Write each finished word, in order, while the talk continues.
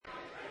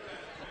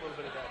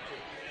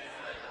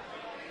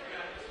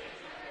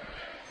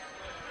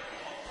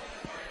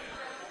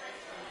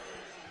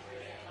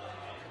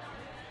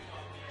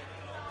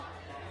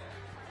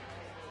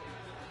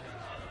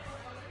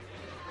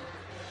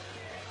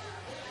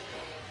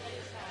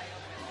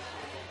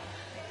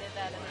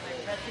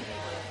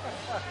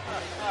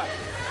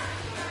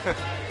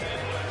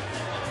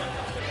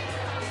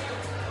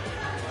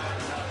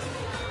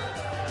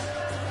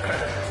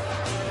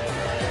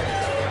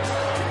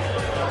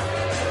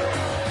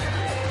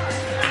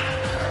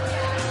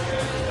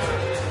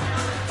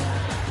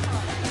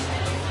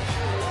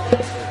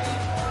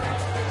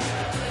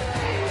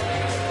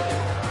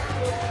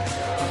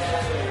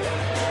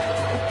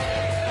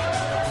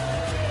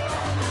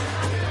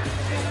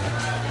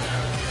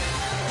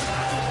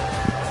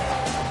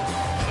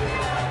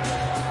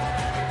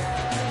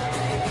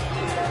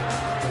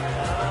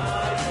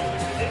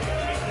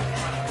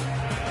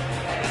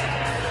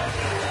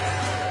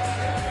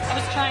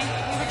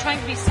We were trying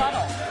to be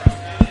subtle.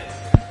 There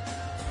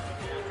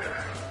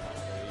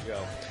you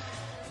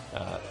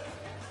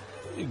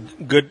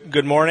go.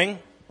 Good morning.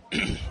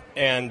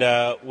 And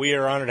we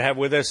are honored to have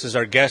with us as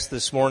our guest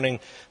this morning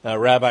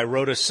Rabbi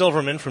Rhoda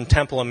Silverman from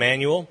Temple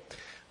Emmanuel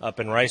up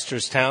in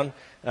Reisterstown.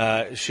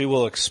 She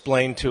will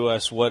explain to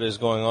us what is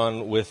going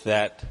on with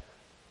that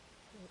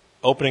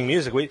opening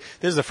music. This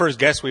is the first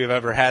guest we have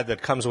ever had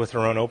that comes with her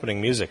own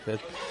opening music.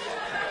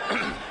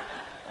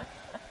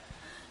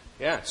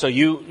 Yeah. So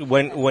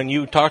when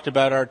you talked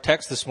about our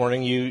text this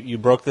morning, you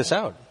broke this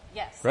out.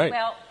 Yes. Right.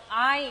 Well,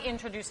 I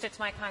introduced it to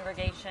my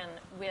congregation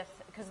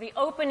because the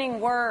opening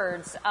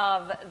words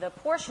of the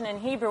portion in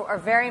Hebrew are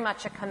very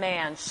much a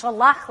command.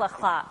 Shalach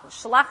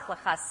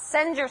lecha,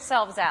 send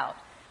yourselves out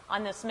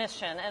on this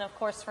mission. And of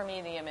course, for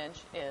me, the image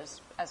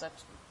is, as a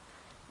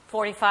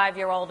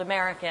 45-year-old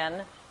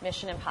American,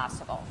 Mission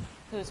Impossible.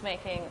 Who's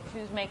making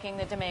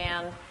the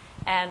demand,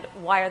 and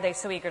why are they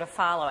so eager to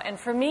follow? And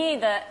for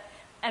me,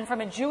 and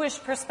from a Jewish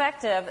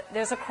perspective,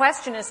 there's a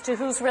question as to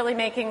who's really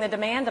making the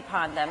demand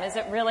upon them. Is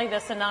it really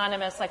this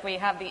anonymous, like we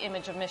have the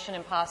image of Mission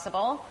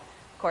Impossible?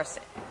 Of course,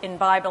 in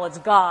Bible, it's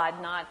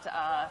God, not,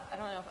 I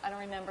don't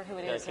remember who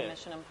it is in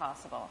Mission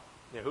Impossible.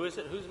 Yeah, who is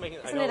it? Who's making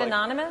it? Isn't it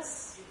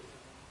anonymous?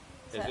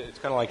 It's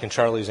kind of like in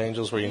Charlie's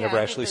Angels, where you never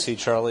actually see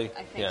Charlie.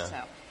 I think so.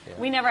 Yeah.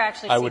 We never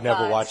actually see I would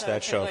never God, watch so that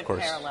it's show, a good of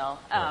course. Parallel.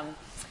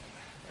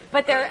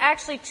 But there are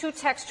actually two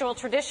textual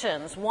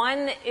traditions.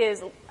 One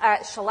is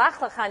Shalach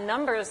Lecha,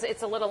 Numbers,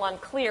 it's a little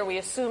unclear. We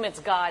assume it's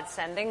God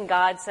sending.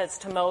 God says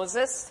to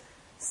Moses,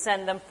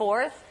 send them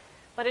forth.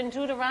 But in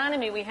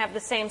Deuteronomy, we have the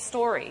same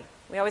story.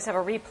 We always have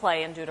a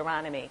replay in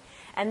Deuteronomy.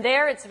 And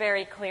there it's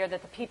very clear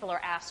that the people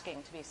are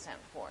asking to be sent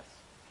forth.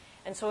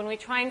 And so when we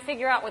try and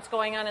figure out what's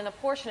going on in the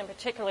portion, and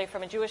particularly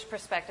from a Jewish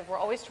perspective, we're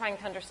always trying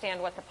to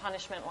understand what the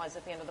punishment was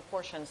at the end of the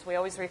portion. So we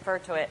always refer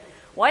to it.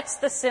 What's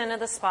the sin of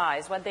the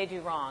spies? What'd they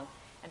do wrong?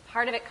 And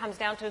part of it comes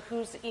down to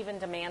who's even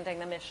demanding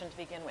the mission to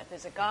begin with.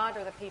 Is it God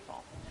or the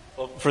people?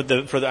 Well,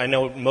 I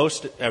know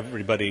most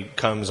everybody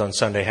comes on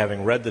Sunday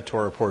having read the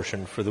Torah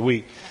portion for the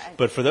week.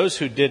 But for those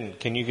who didn't,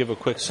 can you give a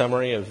quick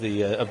summary of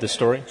the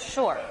story?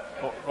 Sure.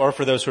 Or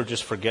for those who are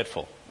just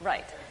forgetful.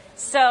 Right.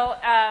 So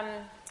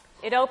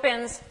it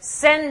opens,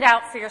 send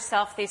out for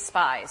yourself these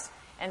spies.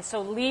 And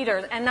so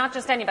leaders, and not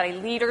just anybody,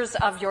 leaders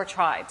of your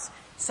tribes.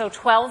 So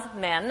 12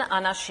 men,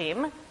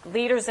 Anashim,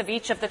 leaders of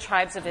each of the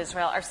tribes of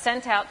Israel, are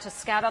sent out to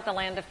scout out the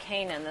land of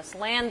Canaan, this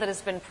land that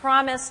has been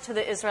promised to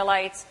the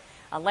Israelites,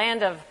 a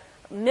land of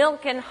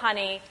milk and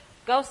honey.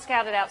 Go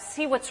scout it out.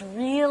 See what's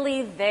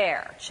really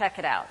there. Check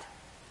it out.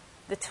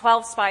 The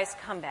 12 spies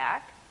come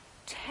back.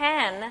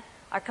 10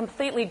 are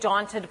completely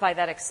daunted by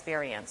that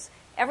experience.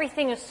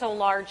 Everything is so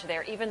large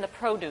there, even the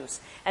produce.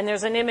 And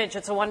there's an image,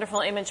 it's a wonderful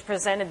image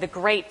presented. The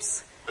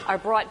grapes are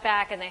brought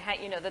back, and they had,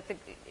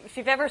 if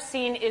you've ever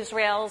seen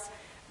Israel's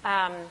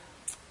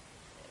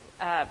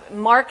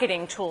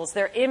marketing tools,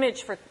 their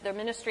image for their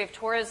Ministry of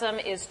Tourism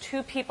is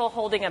two people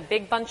holding a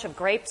big bunch of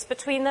grapes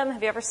between them.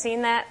 Have you ever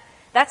seen that?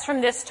 That's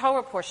from this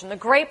Torah portion. The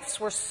grapes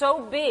were so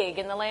big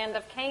in the land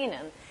of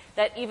Canaan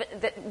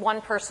that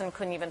one person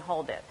couldn't even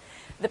hold it.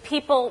 The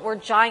people were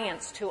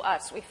giants to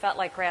us. We felt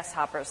like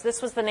grasshoppers.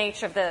 This was the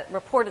nature of the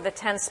report of the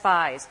 10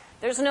 spies.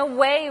 There's no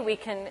way we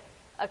can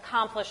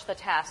accomplish the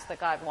task that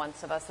God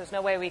wants of us. There's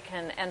no way we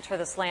can enter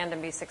this land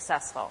and be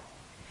successful.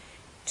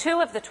 2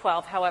 of the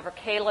 12, however,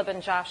 Caleb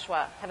and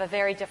Joshua, have a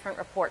very different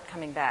report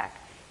coming back.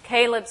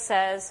 Caleb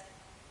says,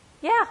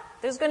 yeah,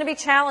 there's going to be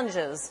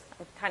challenges.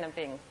 I'm kind of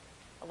being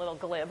a little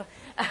glib.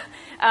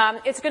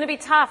 It's going to be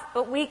tough,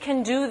 but we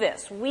can do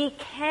this. We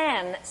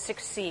can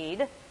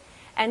succeed.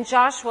 And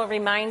Joshua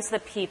reminds the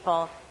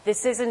people,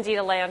 this is indeed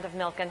a land of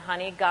milk and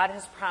honey. God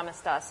has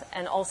promised us,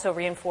 and also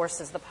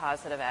reinforces the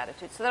positive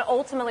attitude. So that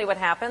ultimately what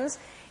happens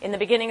in the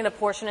beginning of the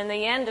portion, in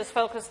the end, is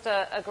focused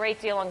a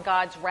great deal on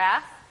God's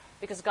wrath,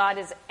 because God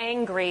is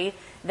angry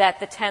that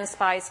the 10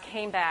 spies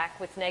came back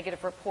with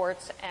negative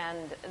reports,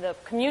 and the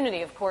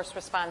community, of course,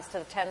 responds to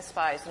the 10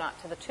 spies, not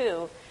to the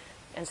 2.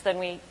 And so then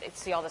we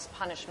see all this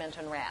punishment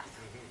and wrath.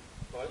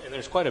 Mm-hmm. Well, and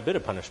there's quite a bit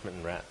of punishment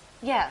and wrath.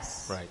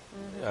 Yes. Right.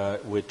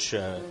 Mm-hmm. Which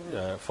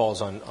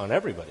falls on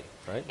everybody,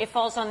 right? It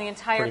falls on the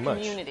entire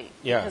community.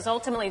 Yeah. Because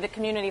ultimately the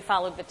community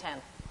followed the 10.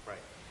 Right.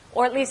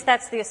 Or at least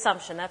that's the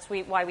assumption. That's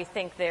why we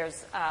think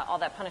there's all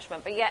that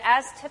punishment. But yeah,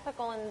 as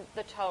typical in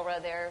the Torah,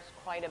 there's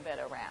quite a bit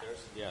around.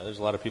 There's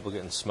a lot of people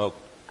getting smoked.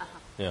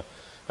 Yeah.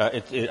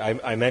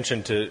 I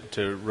mentioned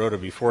to Rhoda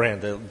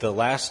beforehand, the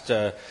last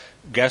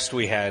guest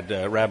we had,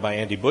 Rabbi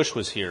Andy Bush,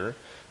 was here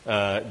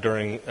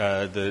during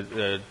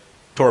the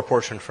Torah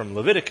portion from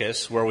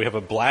Leviticus, where we have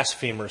a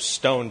blasphemer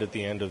stoned at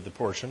the end of the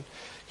portion.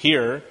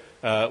 Here,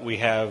 we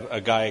have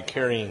a guy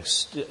gathering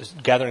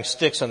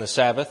sticks on the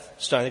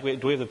Sabbath. Do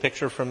we have a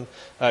picture from?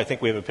 I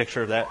think we have a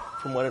picture of that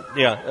from what?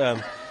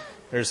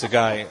 There's the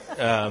guy.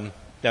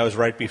 That was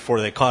right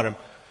before they caught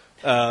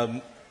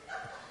him.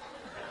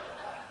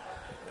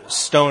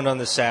 Stoned on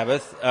the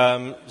Sabbath.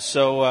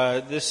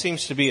 So this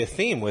seems to be a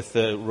theme with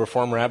the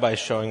Reform rabbis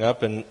showing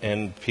up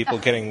and people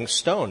getting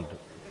stoned.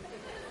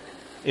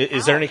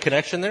 Is there any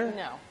connection there?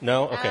 No.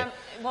 No? Okay.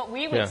 What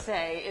we would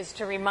say is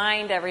to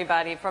remind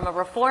everybody from a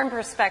Reform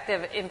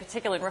perspective, in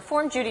particular,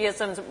 Reform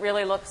Judaism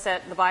really looks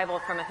at the Bible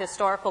from a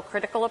historical,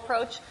 critical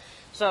approach.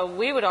 So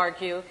we would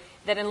argue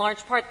that in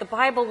large part the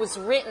Bible was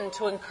written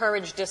to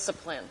encourage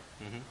discipline.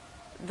 Mm-hmm.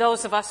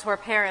 Those of us who are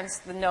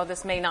parents know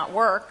this may not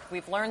work.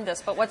 We've learned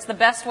this. But what's the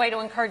best way to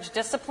encourage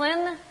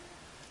discipline?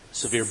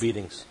 Severe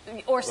beatings.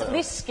 Or at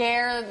least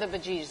scare the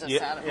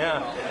bejesus out of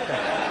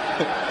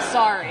people.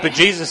 Sorry.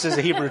 Bejesus is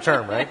a Hebrew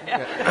term, right?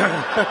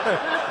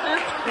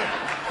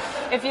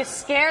 If you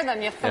scare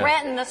them, you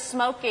threaten the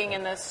smoking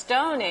and the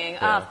stoning,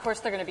 of course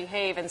they're going to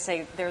behave and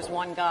say, there's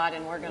one God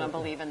and we're going to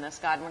believe in this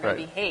God and we're going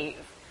to behave.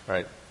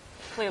 Right.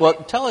 Clearly. Well,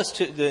 tell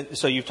us,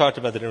 so you've talked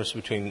about the difference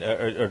between,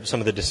 or some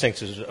of the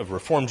distinctions of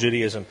Reform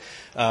Judaism.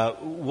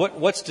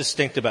 What's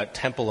distinct about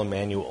Temple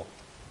Emmanuel?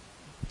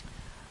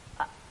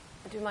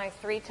 Do my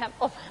 3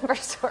 temple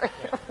members?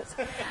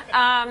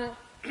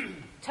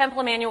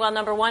 Temple Emmanuel,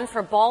 number 1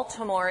 for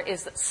Baltimore,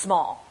 is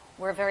small.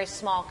 We're a very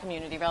small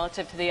community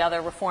relative to the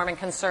other Reform and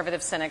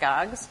conservative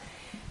synagogues.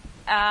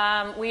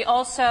 We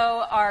also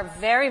are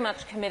very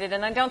much committed,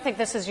 and I don't think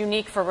this is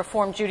unique for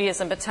Reform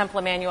Judaism, but Temple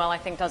Emmanuel, I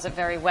think, does it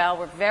very well.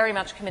 We're very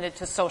much committed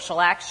to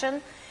social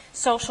action.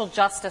 Social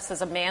justice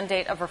is a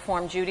mandate of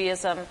Reform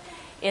Judaism.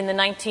 In the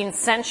 19th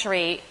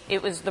century,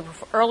 it was the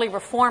early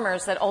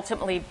reformers that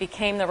ultimately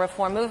became the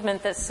Reform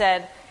movement that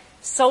said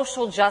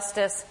social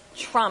justice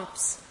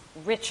trumps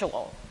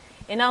ritual.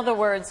 In other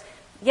words,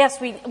 yes,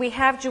 we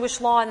have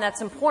Jewish law and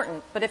that's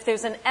important, but if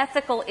there's an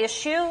ethical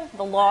issue,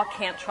 the law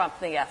can't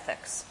trump the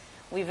ethics.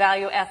 We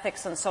value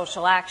ethics and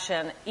social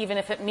action, even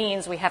if it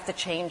means we have to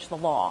change the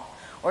law,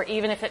 or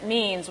even if it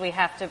means we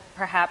have to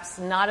perhaps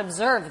not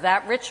observe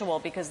that ritual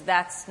because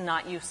that's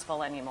not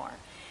useful anymore.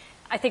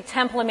 I think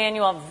Temple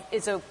Emmanuel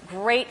is a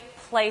great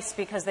place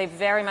because they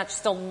very much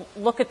still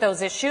look at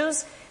those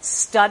issues,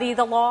 study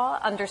the law,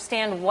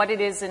 understand what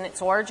it is in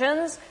its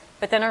origins,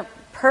 but then are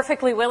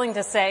perfectly willing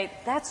to say,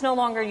 that's no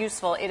longer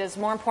useful. It is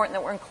more important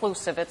that we're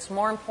inclusive. It's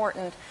more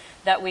important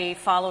that we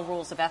follow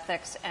rules of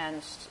ethics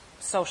and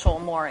social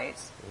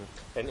mores.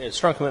 And a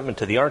strong commitment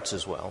to the arts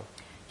as well.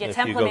 Yeah,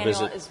 Temple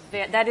Emmanuel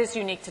that is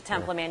unique to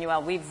Temple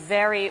Emmanuel. We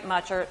very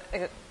much are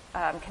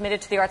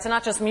committed to the arts, and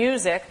not just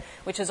music,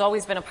 which has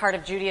always been a part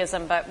of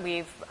Judaism, but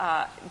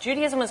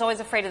Judaism was always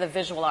afraid of the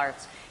visual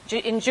arts.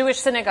 In Jewish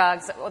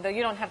synagogues, although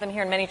you don't have them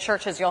here in many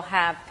churches, you'll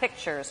have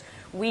pictures.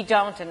 We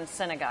don't in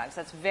synagogues.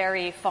 That's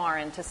very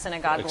foreign to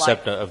synagogue life.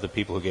 Except of the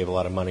people who gave a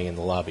lot of money in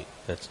the lobby.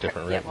 That's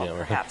different, right? Yeah, well,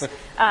 perhaps.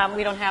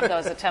 We don't have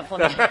those at Temple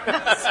Emmanuel.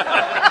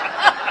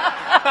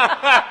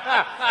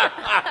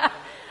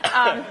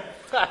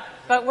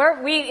 But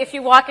if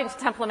you walk into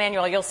Temple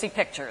Emmanuel, you'll see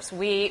pictures.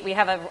 We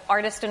have an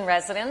artist in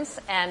residence,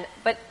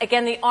 but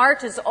again, the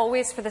art is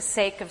always for the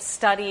sake of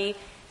study,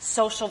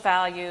 social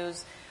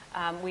values.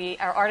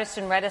 Our artist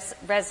in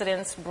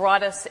residence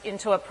brought us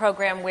into a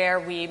program where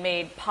we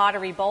made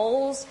pottery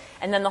bowls,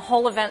 and then the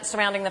whole event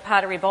surrounding the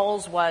pottery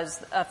bowls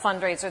was a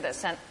fundraiser that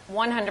sent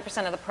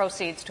 100% of the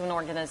proceeds to an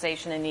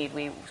organization in need.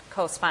 We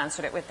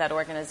co-sponsored it with that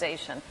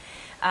organization.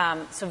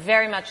 So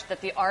very much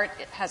that the art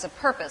has a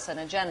purpose, an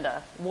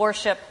agenda,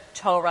 worship,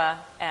 Torah,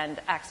 and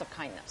acts of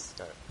kindness.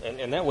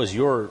 And that was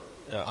your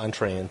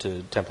entree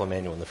into Temple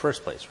Emmanuel in the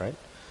first place, right?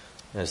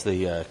 As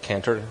the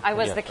cantor? I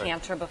was the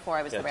cantor before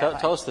I was the rabbi.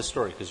 Tell us the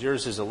story, because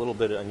yours is a little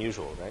bit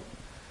unusual, right?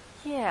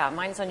 Yeah,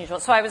 mine's unusual.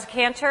 So I was a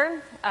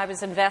cantor. I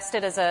was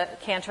invested as a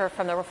cantor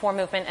from the Reform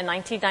movement in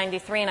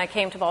 1993, and I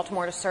came to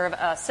Baltimore to serve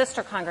a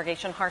sister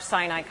congregation, Har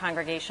Sinai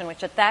congregation,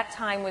 which at that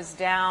time was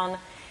down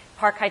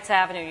Park Heights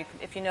Avenue.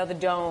 If you know the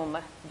Dome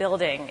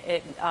building,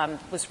 it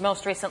was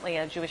most recently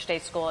a Jewish day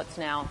school. It's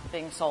now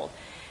being sold.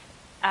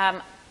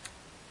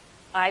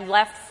 I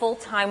left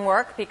full-time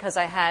work because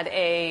I had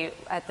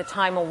at the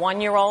time, a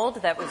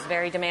 1-year-old that was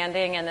very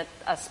demanding and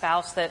a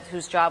spouse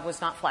whose job was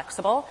not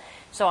flexible.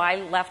 So I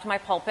left my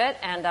pulpit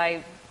and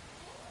I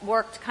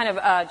worked kind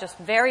of just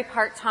very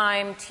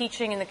part-time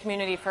teaching in the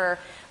community for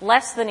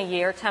less than a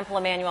year. Temple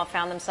Emmanuel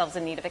found themselves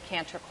in need of a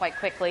cantor quite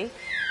quickly.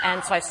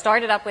 And so I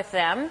started up with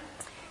them,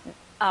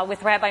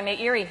 with Rabbi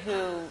Meiri,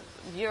 who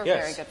you're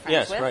very good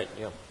friends with. Yes, right,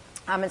 yeah.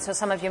 And so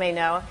some of you may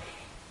know.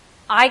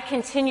 I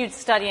continued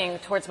studying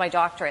towards my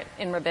doctorate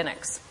in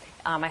rabbinics.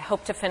 I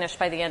hope to finish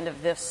by the end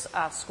of this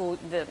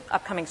the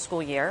upcoming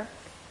school year.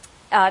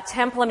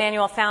 Temple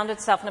Emmanuel found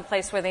itself in a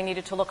place where they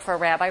needed to look for a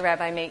rabbi.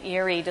 Rabbi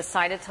Meiri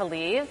decided to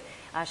leave.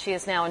 She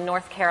is now in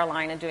North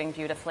Carolina doing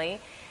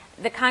beautifully.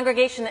 The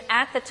congregation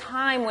at the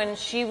time when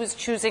she was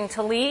choosing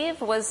to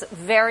leave was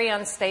very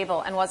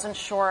unstable and wasn't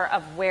sure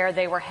of where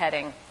they were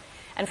heading.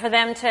 And for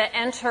them to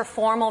enter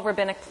formal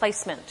rabbinic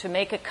placement, to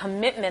make a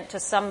commitment to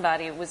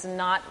somebody, was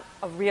not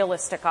a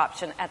realistic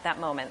option at that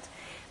moment.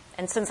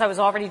 And since I was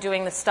already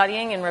doing the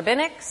studying in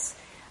rabbinics,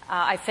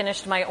 I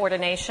finished my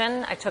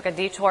ordination. I took a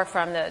detour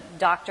from the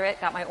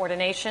doctorate, got my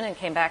ordination, and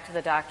came back to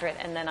the doctorate,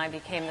 and then I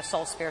became the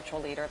sole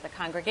spiritual leader of the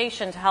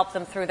congregation to help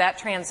them through that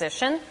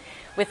transition,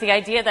 with the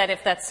idea that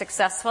if that's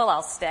successful,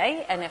 I'll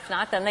stay, and if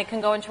not, then they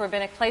can go into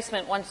rabbinic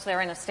placement once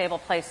they're in a stable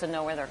place and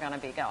know where they're going to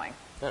be going.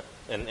 Yeah.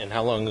 And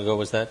how long ago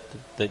was that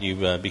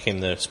you became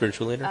the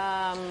spiritual leader?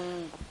 About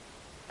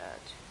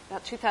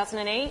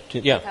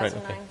 2008, yeah, 2009, right,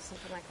 okay.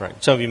 Something like that.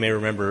 Right. Some of you may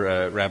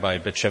remember Rabbi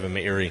Batsheva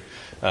Meiri,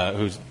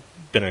 who's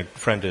been a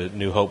friend to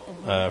New Hope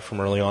from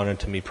early on, and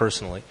to me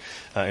personally.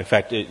 In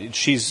fact,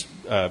 she's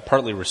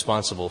partly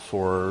responsible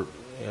for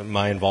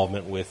my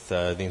involvement with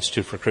the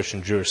Institute for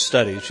Christian Jewish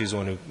Studies. She's the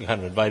one who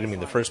kind of invited me in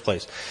the first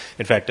place.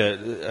 In fact,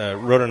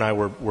 Rhoda and I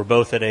were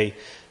both at a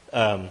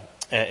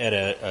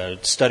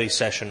study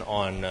session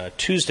on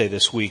Tuesday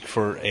this week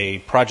for a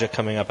project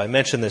coming up. I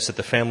mentioned this at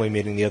the family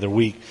meeting the other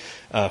week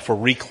for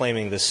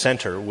Reclaiming the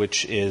Center,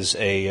 which is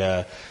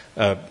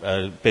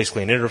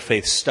basically an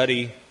interfaith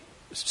study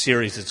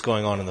series that's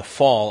going on in the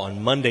fall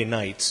on Monday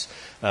nights.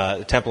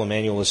 Temple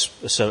Emmanuel is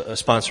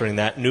sponsoring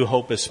that. New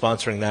Hope is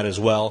sponsoring that as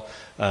well,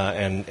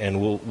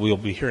 and we'll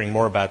be hearing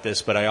more about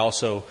this. But I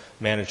also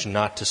managed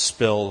not to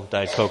spill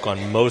Diet Coke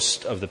on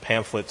most of the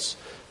pamphlets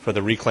for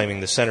the Reclaiming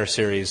the Center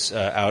series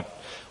out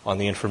on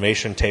the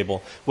information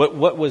table.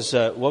 What was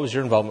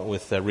your involvement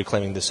with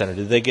Reclaiming the Center?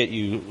 Did they get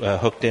you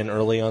hooked in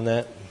early on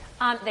that?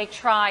 They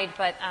tried,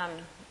 but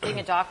being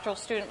a doctoral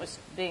student was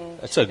being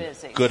That's too a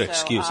busy. good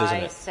excuse, isn't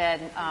it? I said,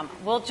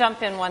 we'll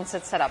jump in once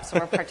it's set up, so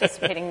we're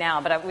participating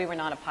now, but we were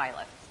not a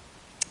pilot.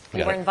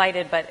 We were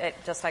invited, but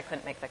I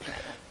couldn't make the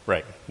commitment.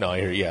 Right. No,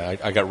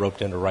 I got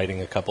roped into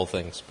writing a couple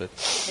things, but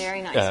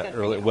very nice.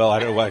 Early. Well, I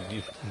don't know why.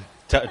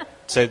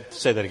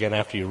 Say that again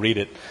after you read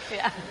it.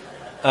 Yeah.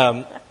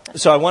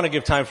 So I want to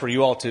give time for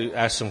you all to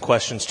ask some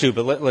questions too,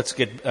 but let's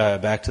get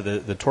back to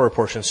the Torah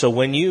portion. So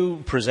when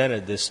you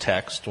presented this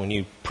text, when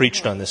you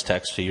preached on this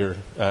text to your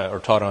or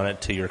taught on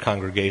it to your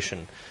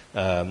congregation,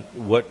 how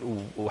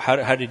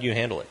did you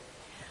handle it?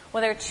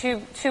 Well, there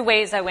are two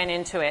ways I went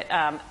into it.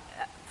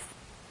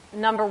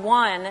 Number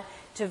one,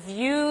 to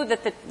view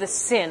that the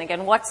sin,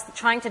 again,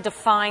 trying to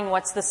define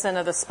what's the sin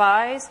of the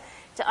spies,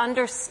 to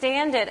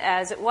understand it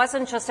as it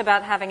wasn't just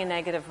about having a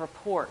negative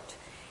report.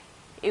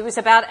 It was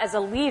about, as a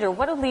leader,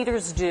 what do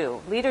leaders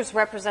do? Leaders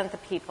represent the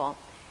people.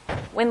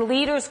 When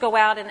leaders go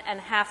out and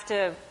have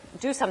to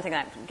do something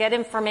like that, get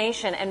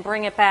information and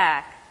bring it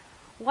back,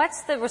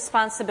 what's the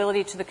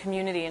responsibility to the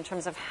community in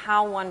terms of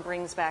how one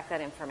brings back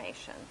that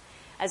information?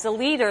 As a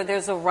leader,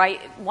 there's a right,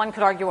 one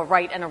could argue a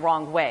right and a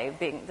wrong way,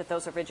 being that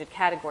those are rigid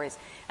categories.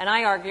 And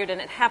I argued, and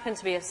it happened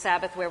to be a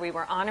Sabbath where we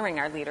were honoring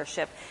our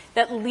leadership,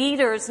 that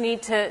leaders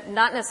need to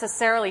not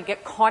necessarily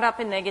get caught up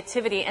in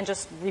negativity and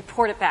just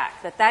report it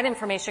back, that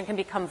information can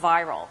become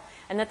viral.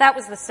 And that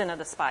was the sin of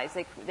the spies.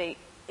 They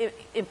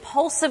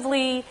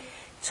impulsively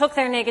took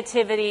their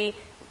negativity,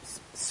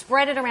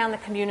 spread it around the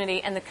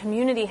community, and the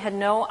community had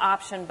no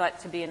option but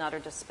to be in utter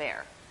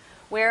despair.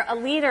 Where a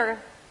leader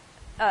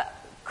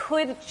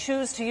could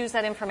choose to use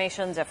that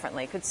information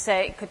differently, could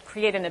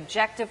create an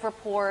objective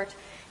report,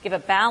 give a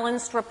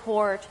balanced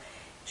report,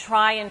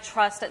 try and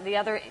trust that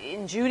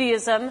in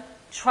Judaism,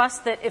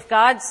 trust that if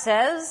God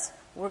says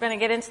we're going to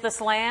get into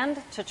this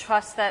land, to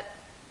trust that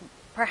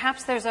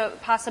perhaps there's a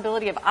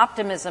possibility of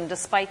optimism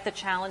despite the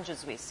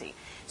challenges we see.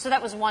 So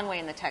that was one way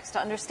in the text,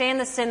 to understand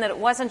the sin, that it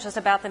wasn't just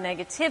about the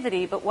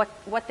negativity, but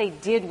what they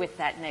did with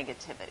that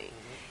negativity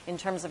in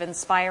terms of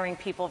inspiring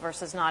people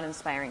versus not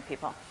inspiring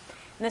people.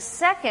 And the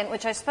second,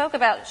 which I spoke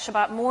about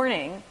Shabbat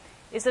morning,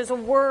 is there's a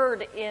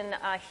word in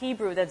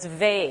Hebrew that's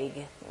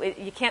vague.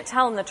 You can't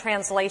tell in the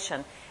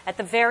translation. At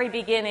the very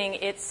beginning,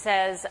 it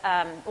says,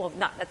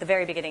 not at the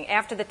very beginning,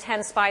 after the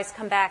 10 spies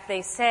come back,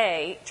 they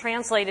say,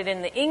 translated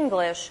in the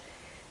English,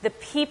 the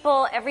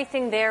people,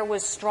 everything there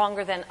was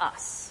stronger than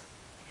us.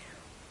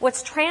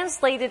 What's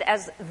translated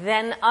as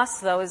than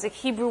us, though, is a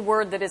Hebrew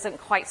word that isn't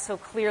quite so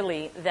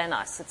clearly than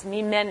us. It's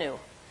mimenu.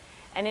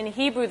 And in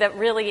Hebrew, that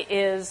really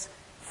is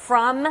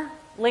from,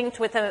 linked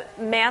with a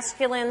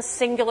masculine,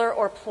 singular,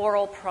 or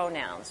plural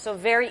pronoun. So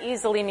very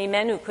easily,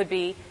 mimenu could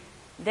be,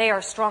 they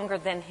are stronger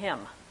than him.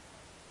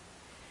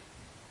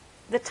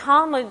 The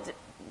Talmud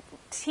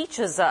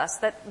teaches us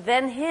that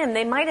than him,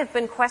 they might have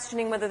been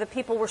questioning whether the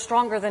people were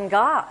stronger than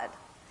God.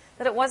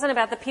 That it wasn't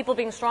about the people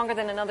being stronger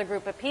than another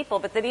group of people,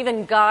 but that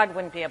even God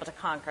wouldn't be able to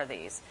conquer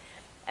these.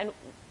 And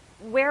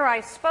where I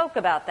spoke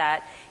about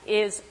that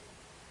is,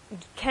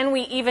 can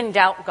we even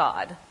doubt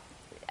God?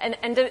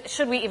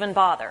 should we even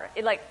bother?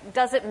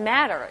 Does it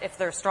matter if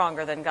they're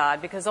stronger than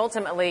God? Because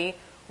ultimately,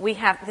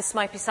 this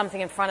might be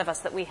something in front of us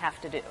that we have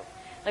to do.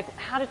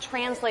 How to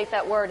translate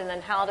that word and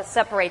then how to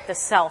separate the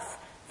self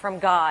from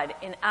God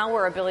in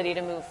our ability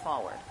to move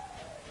forward.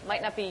 It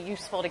might not be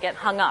useful to get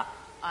hung up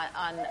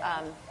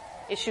on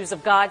issues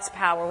of God's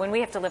power when we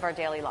have to live our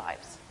daily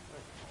lives.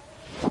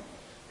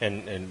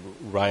 And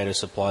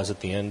riotous applause at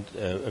the end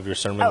of your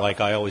sermon,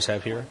 like I always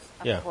have here?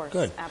 Of course,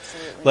 good.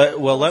 Absolutely.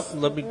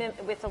 Let me...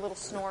 With a little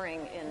snoring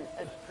in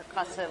a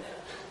percussive...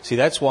 See,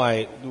 that's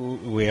why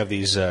we have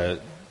these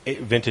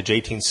vintage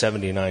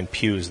 1879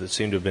 pews that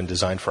seem to have been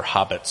designed for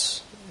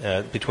hobbits.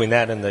 Between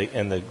that and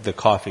the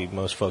coffee,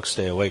 most folks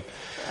stay awake.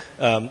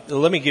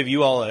 Let me give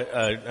you all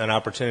an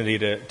opportunity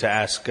to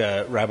ask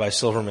Rabbi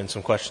Silverman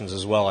some questions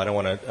as well. I don't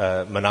want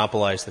to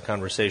monopolize the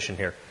conversation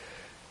here.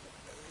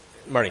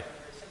 Marty.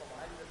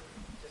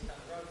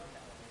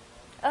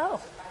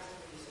 Oh.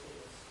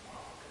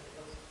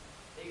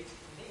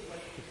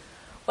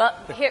 Well,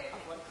 here,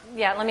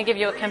 let me give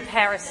you a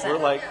comparison. We're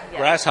like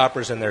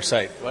grasshoppers in their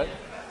sight. What?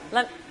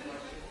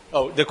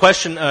 The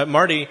question,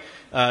 Marty,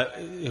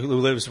 who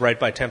lives right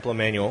by Temple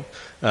Emmanuel,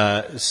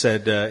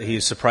 said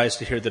he's surprised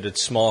to hear that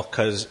it's small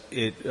because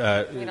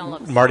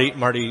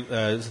Marty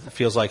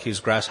feels like he's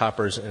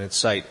grasshoppers in its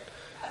sight.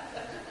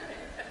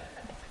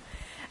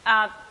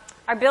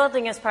 Our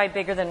building is probably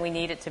bigger than we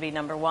need it to be,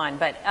 number one.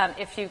 But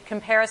if you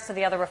compare us to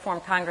the other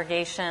Reformed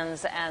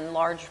congregations and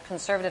large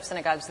conservative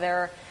synagogues, there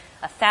are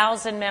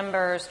 1,000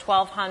 members,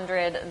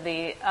 1,200.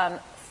 There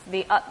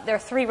are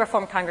 3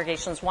 Reformed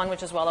congregations, one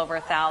which is well over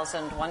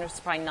 1,000, one which is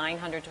probably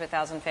 900 to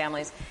 1,000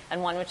 families,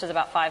 and one which is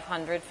about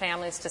 500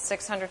 families to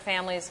 600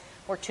 families,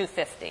 or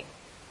 250.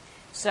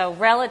 So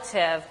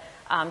relative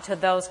to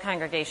those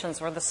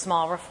congregations, we're the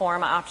small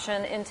Reform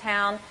option in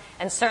town.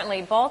 And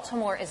certainly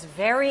Baltimore is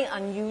very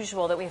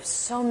unusual that we have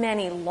so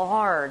many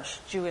large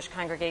Jewish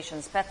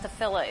congregations. Beth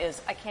Tefillah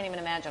is, I can't even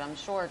imagine, I'm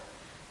sure,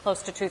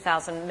 close to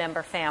 2,000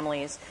 member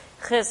families.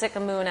 Chizuk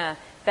Emunah,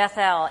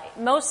 Bethel.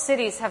 Most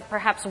cities have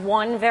perhaps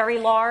one very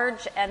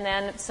large and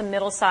then some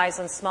middle size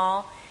and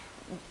small.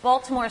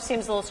 Baltimore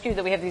seems a little skewed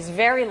that we have these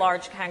very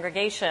large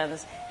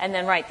congregations and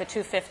then, the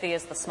 250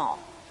 is the small.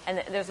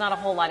 And there's not a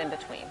whole lot in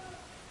between.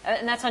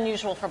 And that's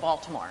unusual for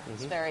Baltimore. Mm-hmm.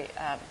 It's very,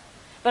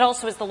 but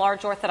also is the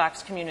large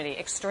Orthodox community.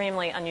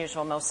 Extremely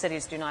unusual. Most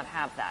cities do not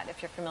have that,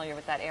 if you're familiar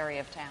with that area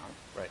of town.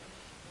 Right.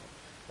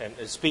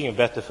 And speaking of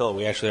Beth Tefillah,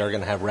 we actually are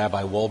going to have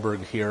Rabbi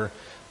Wolberg here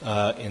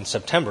in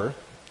September.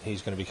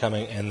 He's going to be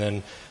coming. And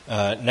then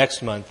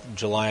next month,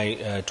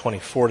 July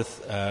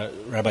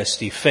 24th, Rabbi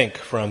Steve Fink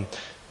from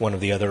one of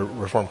the other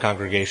Reformed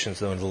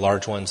congregations, one of the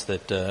large ones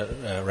that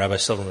Rabbi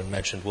Silverman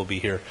mentioned, will be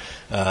here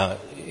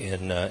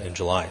in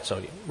July.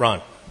 So,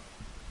 Ron.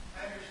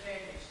 I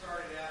understand you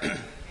started out as a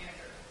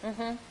cantor.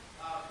 Mm-hmm.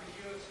 Could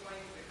you explain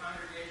to the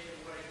congregation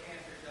what a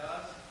cantor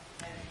does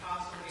and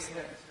possibly a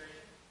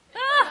demonstration?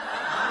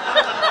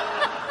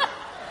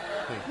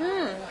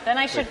 Then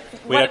I should...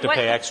 We have to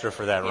pay extra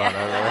for that, Ron.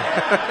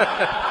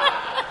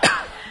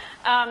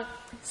 Yeah.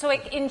 So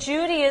in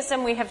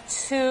Judaism, we have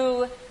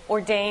 2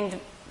 ordained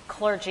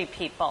clergy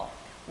people.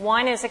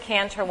 One is a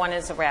cantor, one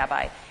is a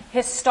rabbi.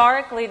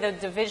 Historically, the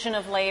division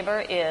of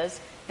labor is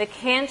the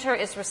cantor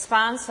is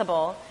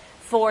responsible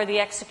for the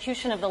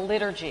execution of the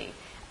liturgy.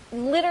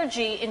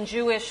 Liturgy in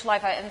Jewish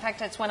life, in fact,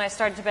 that's when I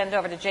started to bend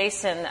over to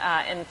Jason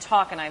and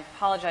talk, and I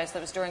apologize that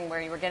it was during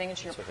where you were getting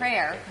into your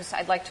prayer, because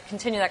I'd like to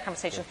continue that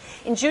conversation.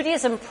 In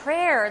Judaism,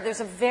 prayer, there's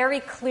a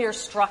very clear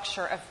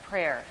structure of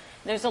prayer.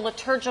 There's a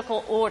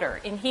liturgical order.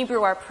 In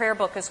Hebrew, our prayer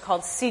book is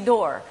called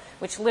Siddur,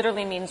 which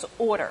literally means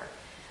order.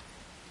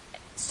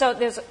 So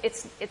there's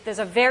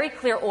a very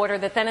clear order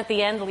that then at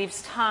the end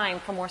leaves time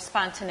for more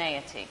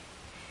spontaneity.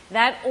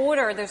 That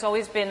order, there's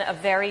always been a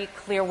very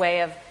clear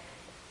way of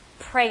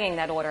praying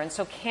that order. And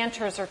so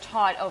cantors are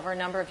taught over a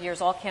number of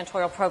years. All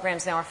cantorial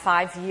programs now are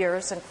 5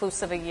 years,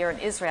 inclusive a year in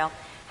Israel,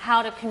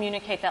 how to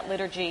communicate that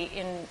liturgy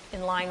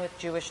in line with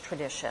Jewish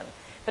tradition.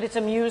 But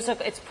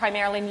it's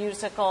primarily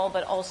musical,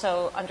 but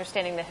also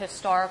understanding the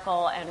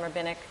historical and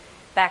rabbinic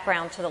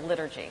background to the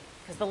liturgy.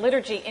 Because the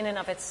liturgy in and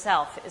of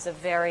itself is a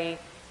very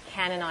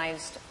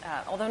canonized,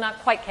 although not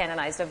quite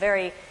canonized, a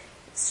very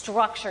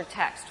structured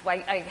text.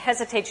 I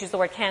hesitate to use the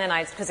word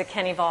canonized because it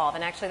can evolve.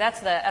 And actually that's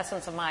the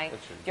essence of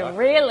if you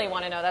really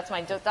want to know, that's my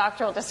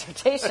doctoral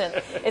dissertation,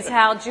 is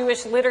how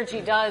Jewish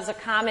liturgy does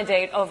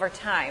accommodate over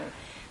time.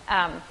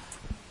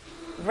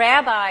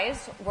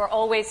 Rabbis were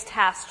always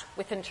tasked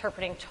with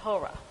interpreting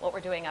Torah, what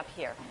we're doing up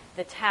here.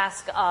 The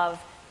task of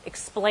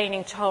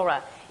explaining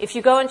Torah. If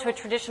you go into a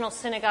traditional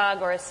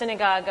synagogue or a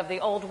synagogue of the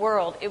old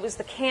world, it was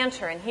the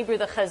cantor, in Hebrew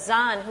the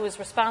chazan, who is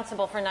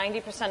responsible for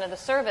 90% of the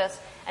service,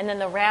 and then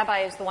the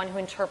rabbi is the one who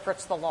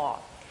interprets the law.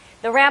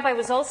 The rabbi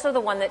was also the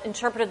one that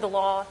interpreted the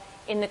law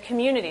in the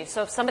community.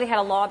 So if somebody had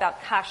a law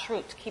about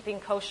kashrut, keeping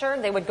kosher,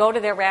 they would go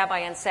to their rabbi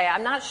and say,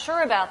 I'm not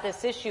sure about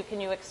this issue,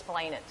 can you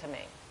explain it to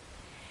me?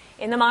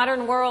 In the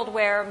modern world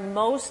where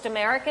most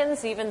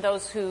Americans, even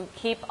those who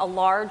keep a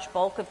large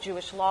bulk of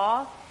Jewish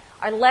law,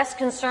 are less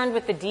concerned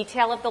with the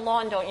detail of the law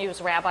and don't use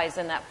rabbis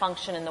in that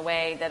function in the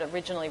way that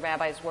originally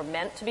rabbis were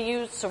meant to be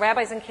used. So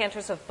rabbis and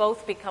cantors have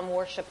both become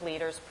worship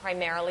leaders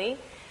primarily,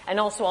 and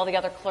also all the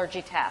other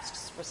clergy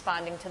tasks,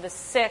 responding to the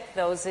sick,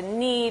 those in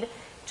need,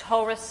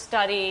 Torah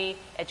study,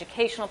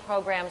 educational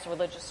programs,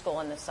 religious school,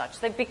 and the such.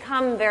 They've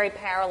become very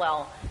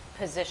parallel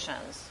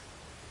positions.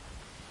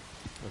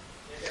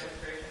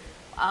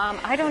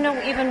 I don't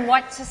know even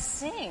what to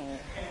sing.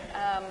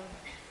 Do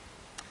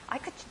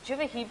you have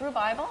a Hebrew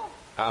Bible?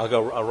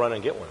 I'll run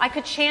and get one. I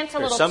could chant a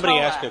little somebody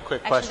Torah. ask a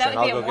quick Actually, question.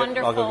 That would be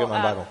I'll go get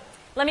my Bible.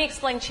 Let me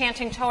explain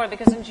chanting Torah,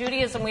 because in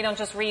Judaism we don't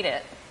just read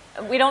it.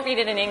 We don't read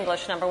it in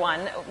English, number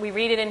one. We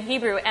read it in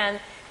Hebrew, and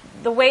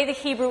the way the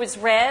Hebrew is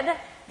read,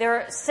 there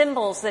are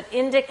symbols that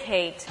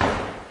indicate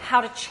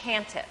how to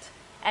chant it.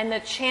 And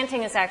the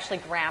chanting is actually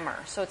grammar.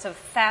 So it's a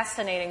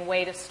fascinating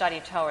way to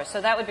study Torah.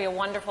 So that would be a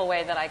wonderful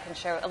way that I can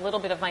share a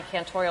little bit of my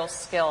cantorial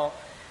skill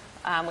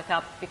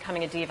without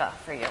becoming a diva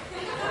for you.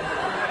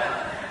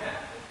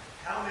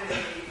 How many,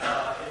 in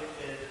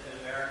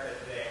America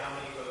today, how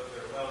many folks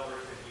are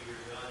well-versed in Hebrew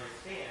to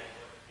understand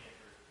what the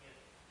cantors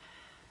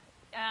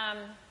can?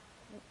 And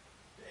who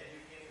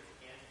cantors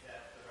can't, is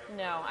that the right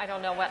No, I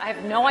don't know I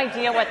have no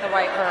idea what the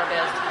right verb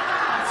is.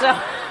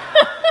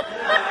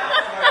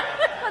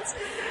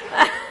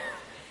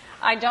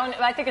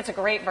 I think it's a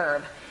great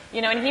verb.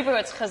 You know, in Hebrew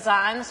it's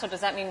chazan, so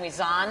does that mean we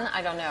zan?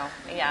 I don't know.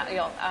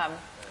 Yeah,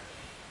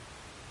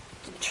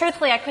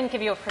 truthfully, I couldn't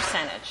give you a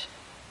percentage.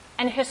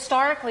 And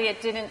historically,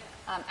 it didn't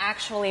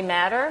actually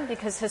matter,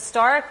 because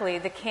historically,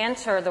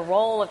 the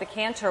role of the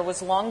cantor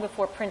was long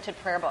before printed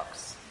prayer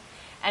books.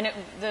 And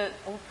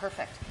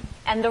perfect.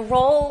 And the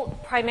role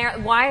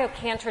why a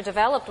cantor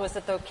developed was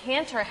that the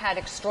cantor had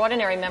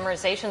extraordinary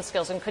memorization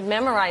skills and could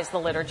memorize the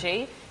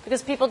liturgy,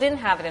 because people didn't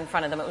have it in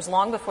front of them. It was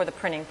long before the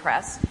printing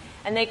press.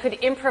 And they could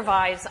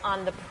improvise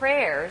on the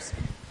prayers,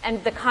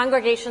 and the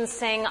congregation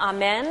saying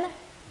Amen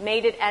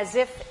made it as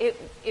if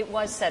it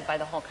was said by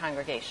the whole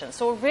congregation.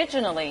 So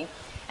originally,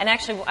 and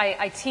actually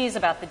I tease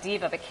about the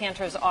diva, but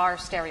cantors are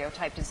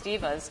stereotyped as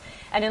divas.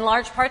 And in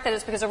large part that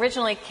is because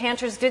originally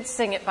cantors did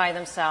sing it by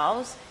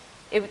themselves.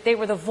 They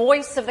were the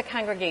voice of the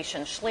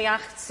congregation,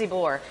 shliach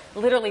tzibor.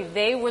 Literally,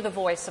 they were the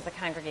voice of the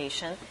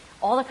congregation.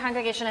 All the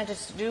congregation had to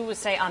do was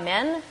say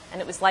Amen,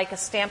 and it was like a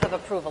stamp of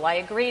approval. I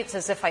agree, it's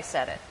as if I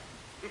said it.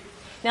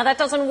 Now, that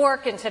doesn't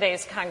work in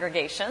today's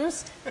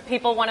congregations.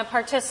 People want to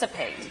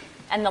participate.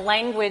 And the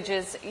language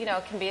is,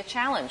 can be a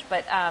challenge.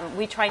 But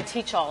we try and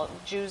teach all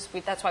Jews.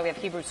 That's why we have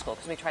Hebrew school,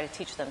 because we try to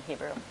teach them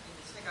Hebrew. In the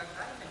synagogue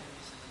Vatican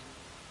recently,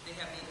 they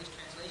have the English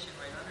translation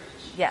right under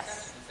each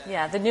Yes. section.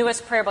 Yeah, the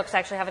newest prayer books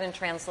actually have it in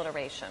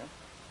transliteration.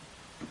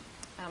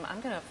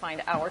 I'm going to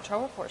find our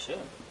Torah portion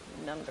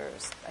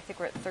numbers. I think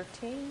we're at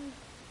 13.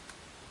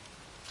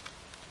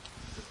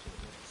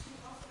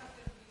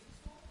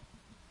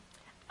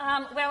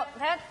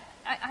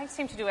 I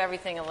seem to do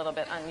everything a little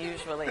bit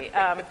unusually.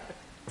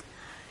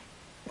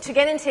 To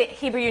get into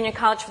Hebrew Union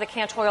College for the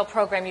cantorial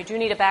program, you do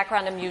need a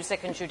background in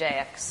music and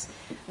Judaics.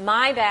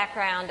 My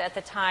background at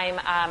the time,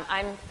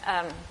 I'm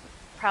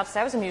proud to say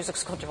I was a music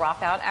school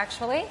dropout,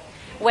 actually.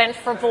 Went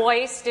for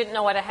voice, didn't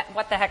know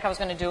what the heck I was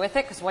going to do with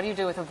it, because what do you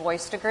do with a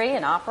voice degree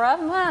in opera?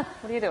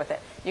 What do you do with it?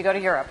 You go to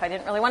Europe. I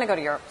didn't really want to go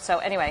to Europe. So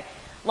anyway,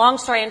 long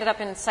story, I ended up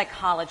in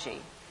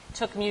psychology.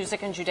 Took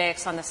music and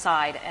Judaics on the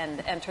side and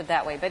entered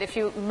that way. But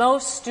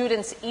most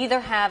students either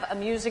have a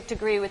music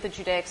degree with a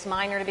Judaics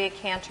minor to be a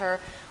cantor,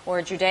 or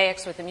a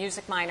Judaics with a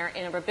music minor.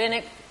 In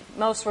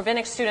most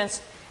rabbinic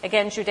students,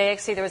 again,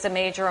 Judaics either as a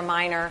major or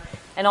minor,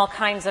 and all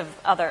kinds of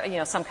other,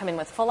 some come in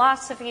with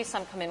philosophy,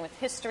 some come in with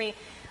history.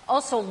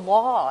 Also,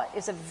 law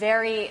is a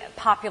very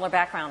popular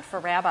background for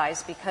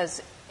rabbis, because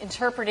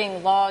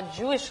interpreting law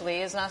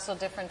Jewishly is not so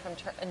different from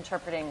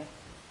interpreting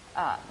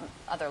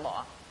other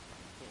law.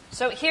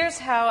 So here's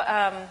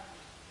how,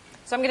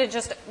 so I'm going to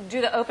just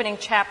do the opening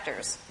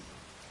chapters.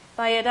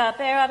 Vayedaber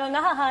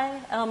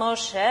Adonai el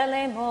Moshe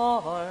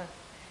lemor,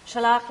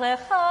 shalach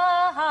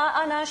lecha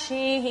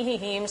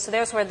anashim. So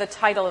there's where the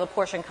title of the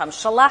portion comes,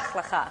 shalach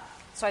lecha.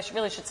 So I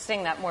really should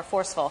sing that more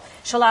forceful.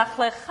 Shalach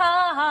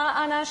lecha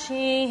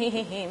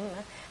anashim,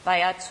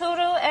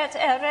 vayatzuru et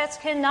eretz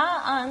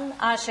Kenaan,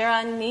 asher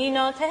ani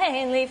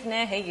noten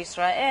lifnei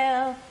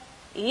Yisrael,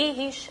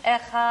 ish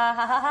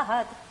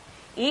echad.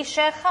 איש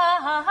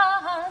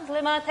אחד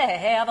למטה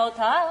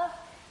אבותיו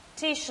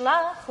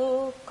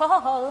תשלחו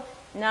כל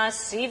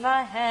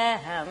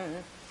נסיביהם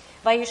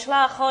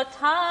וישלח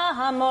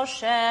אותם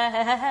משה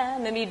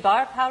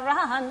ממדבר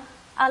פרן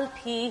על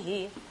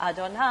פי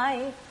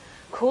אדוני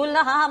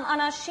כולם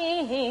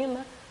אנשים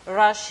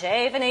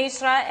ראשי בני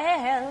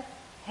ישראל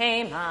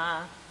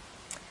המה.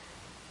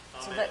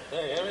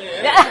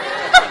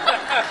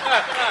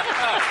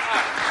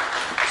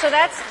 So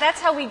that's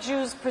how we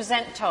Jews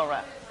present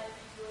Torah.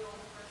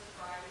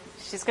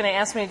 She's going to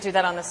ask me to do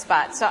that on the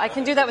spot. So I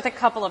can do that with a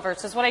couple of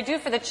verses. What I do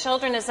for the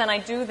children is then I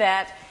do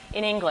that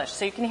in English.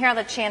 So you can hear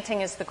the chanting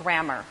is the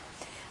grammar.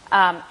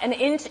 And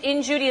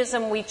in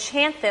Judaism, we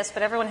chant this,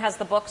 but everyone has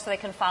the book so they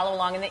can follow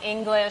along in the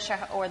English,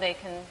 or they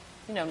can,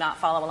 not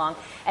follow along.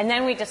 And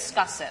then we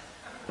discuss it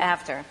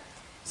after.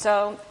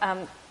 So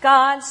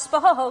God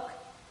spoke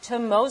to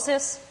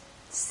Moses,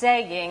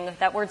 saying.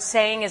 That word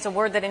saying is a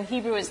word that in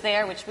Hebrew is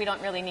there, which we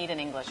don't really need in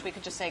English. We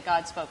could just say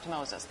God spoke to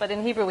Moses. But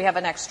in Hebrew we have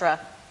an extra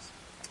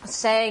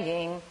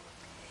saying.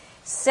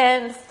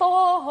 Send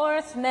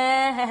forth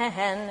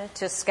men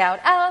to scout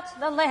out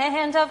the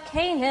land of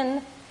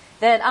Canaan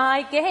that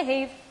I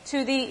gave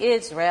to the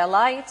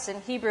Israelites.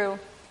 In Hebrew,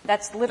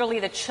 that's literally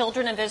the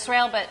children of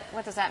Israel, but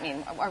what does that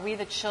mean? Am I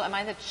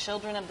the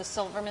children of the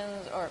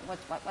Silvermans, or what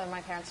are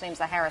my parents' names?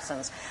 The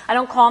Harrisons. I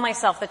don't call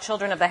myself the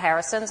children of the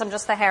Harrisons, I'm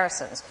just the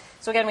Harrisons.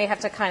 So again, we have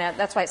to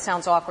that's why it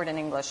sounds awkward in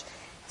English.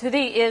 To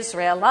the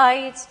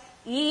Israelites,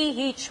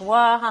 each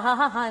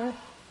one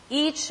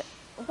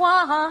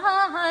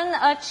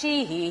a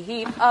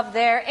chief of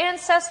their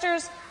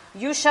ancestors,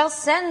 you shall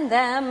send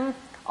them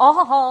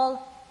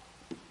all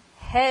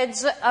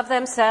heads of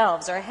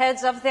themselves, or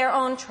heads of their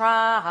own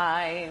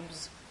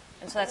tribes.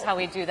 And so that's how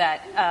we do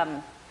that.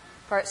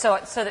 So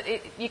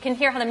that you can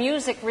hear how the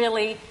music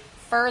really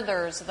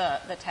furthers the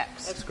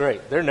text. That's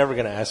great. They're never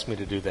going to ask me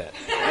to do that.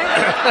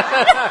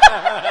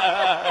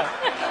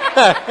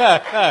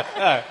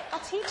 I'll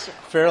teach you.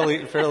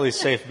 Fairly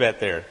safe bet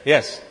there.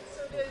 Yes?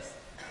 So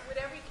would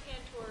every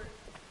cantor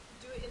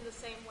do it in the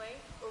same way,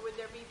 or would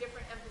there be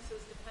different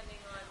emphasis depending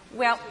on who's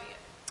doing it?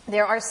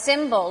 There are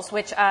symbols,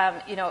 which,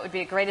 it would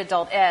be a great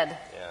adult ed.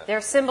 Yeah. There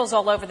are symbols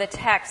all over the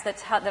text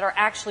that are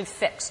actually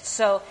fixed.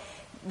 So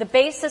the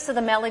basis of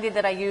the melody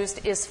that I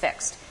used is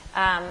fixed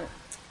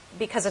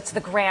because it's the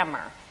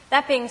grammar.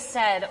 That being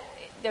said,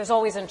 there's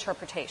always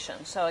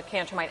interpretation. So a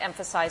cantor might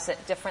emphasize it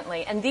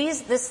differently. And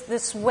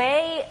this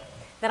way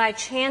that I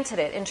chanted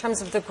it in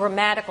terms of the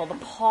grammatical, the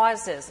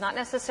pauses, not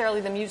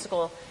necessarily the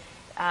musical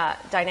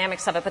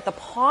dynamics of it, but the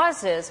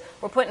pauses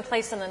were put in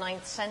place in the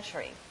 9th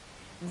century.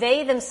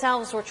 They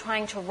themselves were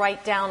trying to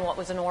write down what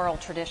was an oral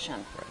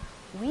tradition. Right.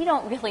 We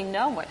don't really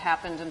know what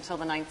happened until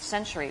the 9th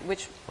century,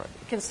 which,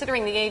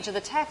 considering the age of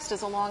the text,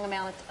 is a long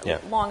amount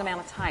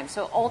of time.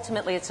 So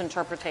ultimately, it's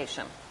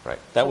interpretation. Right.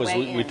 That was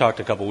we talked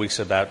a couple weeks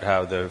about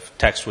how the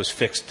text was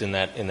fixed in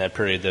that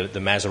period, the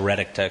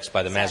Masoretic text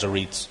by the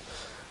Masoretes.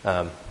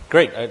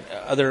 Great.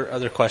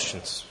 Other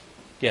questions?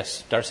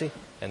 Yes, Darcy,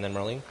 and then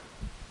Marlene.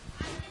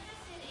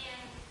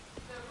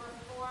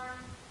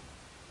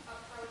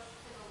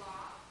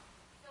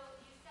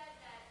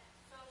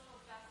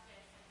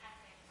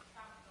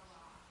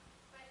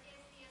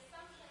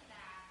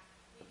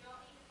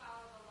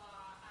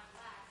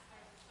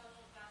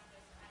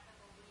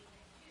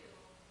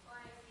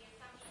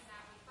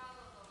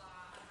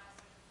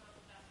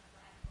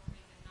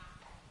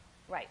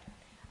 Right.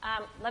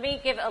 Let me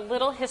give a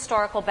little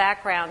historical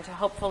background to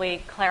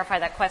hopefully clarify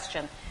that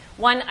question.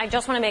 One, I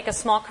just want to make a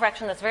small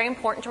correction that's very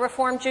important to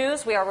Reformed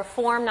Jews. We are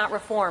Reformed, not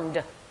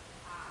Reformed.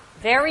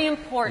 Very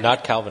important.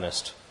 Not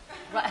Calvinist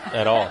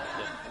at all.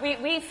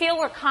 We feel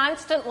we're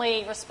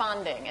constantly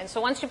responding. And so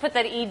once you put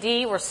that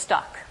ED, we're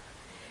stuck.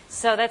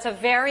 So that's a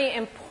very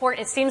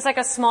important, it seems like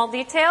a small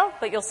detail,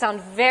 but you'll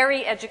sound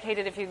very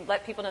educated if you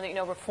let people know that you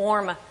know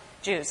Reform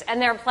Jews.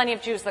 And there are plenty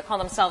of Jews that call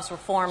themselves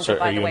Reformed,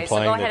 by the way, so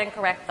go ahead and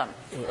correct them.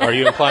 Are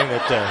you implying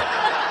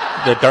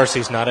that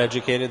Darcy's not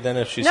educated then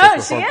if she says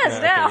Reformed? No, she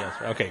is now.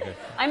 Okay, good.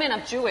 I mean,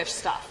 of Jewish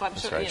stuff.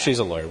 That's right. She's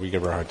a lawyer. We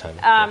give her a hard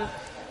time.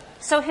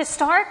 So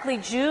historically,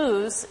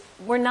 Jews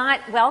were not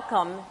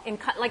welcome.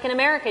 Like in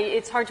America,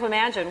 it's hard to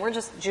imagine.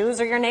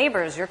 Jews are your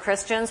neighbors. You're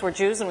Christians, we're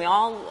Jews, and we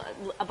all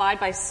abide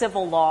by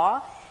civil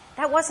law.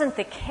 That wasn't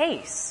the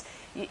case.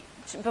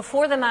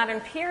 Before the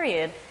modern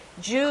period,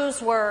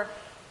 Jews were,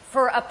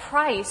 for a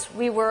price,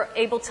 we were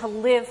able to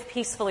live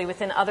peacefully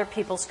within other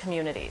people's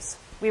communities.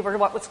 We were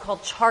what was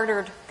called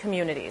chartered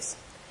communities.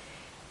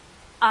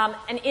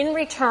 And in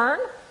return,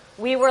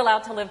 we were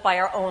allowed to live by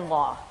our own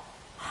law,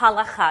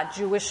 halakha,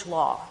 Jewish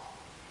law.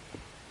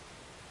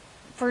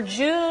 For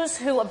Jews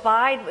who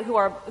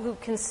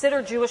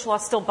consider Jewish law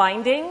still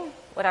binding,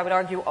 what I would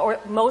argue,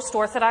 most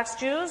Orthodox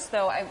Jews,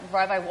 though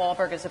Rabbi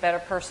Wahlberg is a better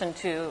person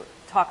to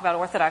talk about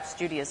Orthodox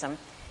Judaism,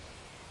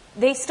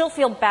 they still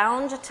feel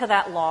bound to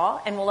that law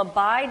and will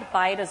abide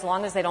by it as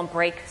long as they don't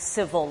break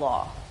civil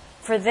law.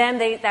 For them,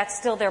 that's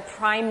still their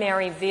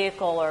primary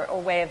vehicle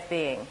or way of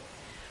being.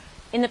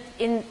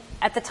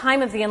 At the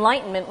time of the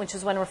Enlightenment, which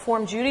is when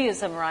Reform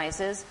Judaism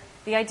rises,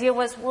 the idea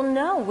was, well,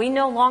 no,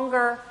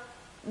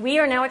 we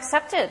are now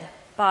accepted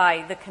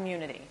by the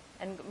community.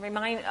 And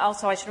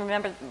I should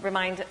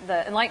remind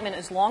the Enlightenment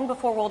is long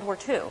before World War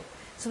II.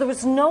 So there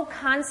was no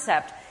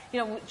concept.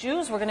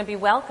 Jews were going to be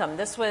welcome.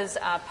 This was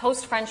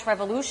post-French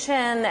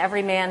Revolution.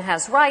 Every man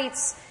has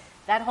rights.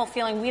 That whole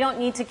feeling, we don't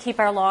need to keep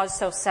our laws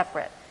so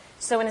separate.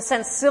 So in a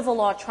sense, civil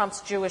law trumps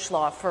Jewish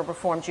law for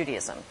Reform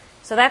Judaism.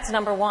 So that's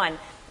number one.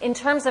 In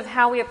terms of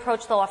how we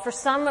approach the law,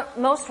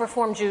 most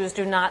Reform Jews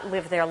do not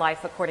live their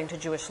life according to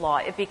Jewish law.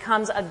 It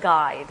becomes a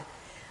guide.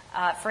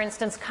 For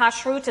instance,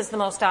 kashrut is the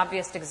most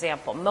obvious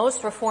example.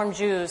 Most Reform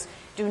Jews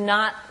do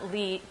not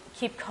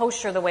keep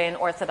kosher the way an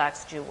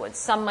Orthodox Jew would.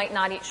 Some might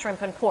not eat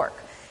shrimp and pork.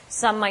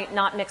 Some might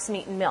not mix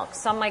meat and milk.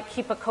 Some might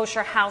keep a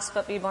kosher house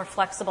but be more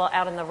flexible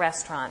out in the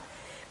restaurant.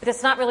 But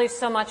it's not really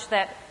so much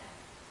that,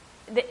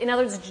 in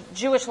other words,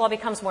 Jewish law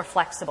becomes more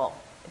flexible.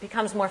 It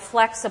becomes more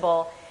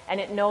flexible, and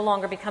it no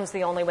longer becomes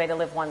the only way to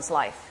live one's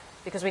life,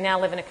 because we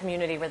now live in a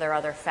community where there are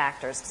other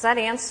factors. Does that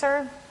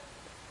answer?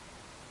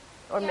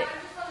 Or yeah, I'm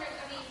just wondering,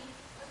 I mean,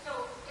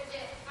 so is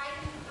it, I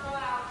can throw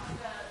out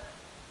the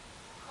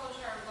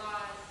kosher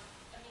laws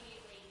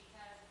immediately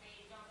because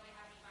they don't really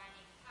have any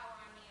binding power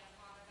on me as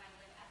long as I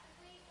live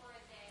ethically, or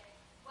is it,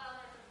 well,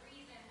 there's a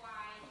reason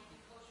why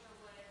keeping kosher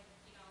would,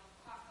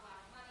 cost a lot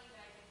of money,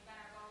 that I can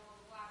better go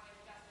blah, blah, blah,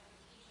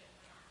 justification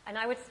for not. And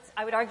I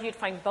would argue you'd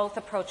find both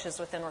approaches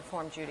within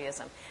Reform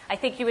Judaism. I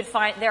think you would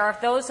find there are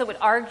those that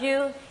would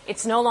argue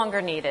it's no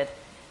longer needed.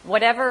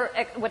 Whatever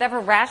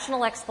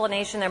rational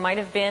explanation there might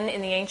have been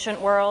in the ancient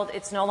world,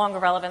 it's no longer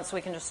relevant, so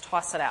we can just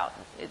toss it out.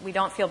 We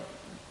don't feel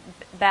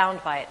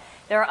bound by it.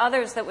 There are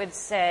others that would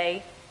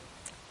say,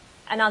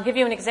 and I'll give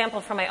you an example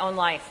from my own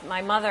life.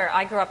 My mother,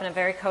 I grew up in a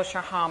very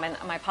kosher home, and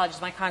my apologies,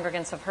 my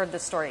congregants have heard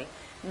this story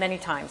many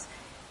times.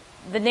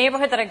 The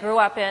neighborhood that I grew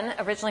up in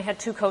originally had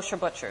 2 kosher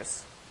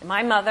butchers.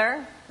 My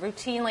mother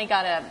routinely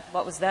got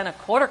what was then a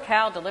quarter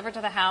cow delivered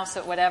to the house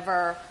at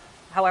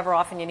however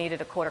often you needed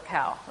a quarter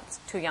cow. I was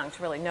too young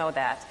to really know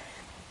that.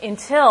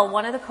 Until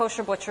one of the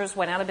kosher butchers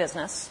went out of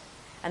business,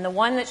 and the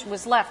one that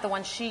was left, the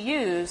one she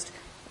used,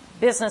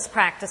 business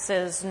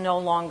practices no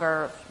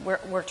longer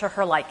were to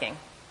her liking.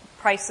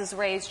 Prices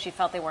raised, she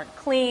felt they weren't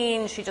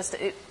clean,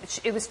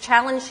 it was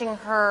challenging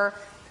her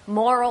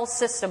moral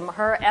system,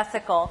 her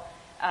ethical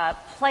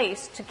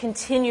place to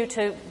continue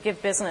to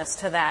give business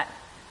to that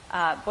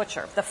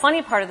butcher. The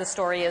funny part of the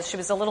story is she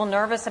was a little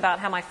nervous about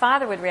how my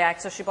father would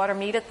react, so she bought her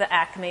meat at the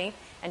Acme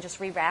and just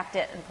rewrapped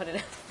it and put it in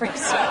the freezer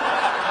for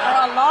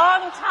a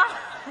long time.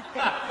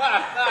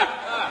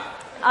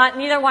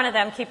 Neither one of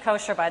them keep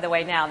kosher, by the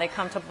way, now. They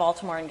come to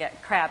Baltimore and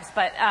get crabs.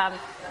 But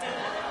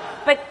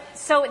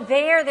so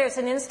there's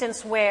an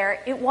instance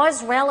where it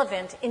was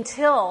relevant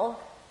until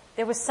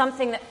there was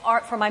something that,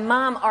 for my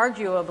mom,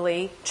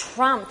 arguably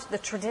trumped the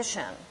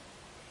tradition.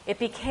 It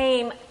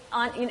became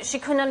she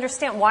couldn't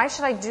understand, why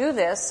should I do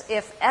this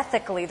if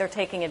ethically they're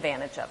taking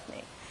advantage of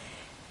me?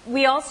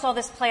 We all saw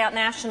this play out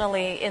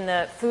nationally in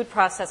the food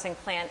processing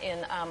plant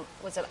in,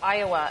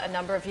 Iowa a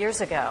number of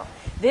years ago.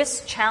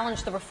 This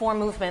challenged the reform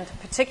movement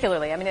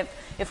particularly. I mean,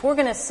 if we're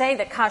going to say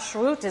that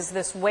kashrut is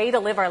this way to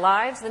live our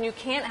lives, then you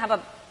can't have a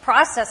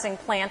processing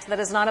plant that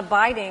is not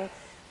abiding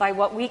by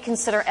what we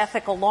consider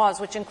ethical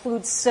laws, which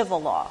includes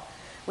civil law,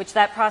 which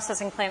that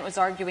processing plant was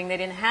arguing they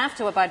didn't have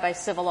to abide by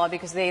civil law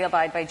because they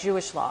abide by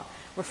Jewish law.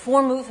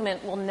 Reform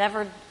movement will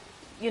never,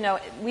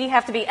 we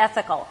have to be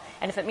ethical.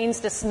 And if it means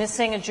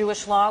dismissing a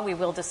Jewish law, we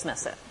will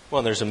dismiss it.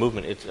 Well, there's a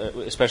movement,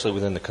 especially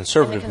within the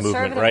conservative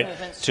movement,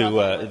 right,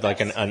 to like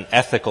an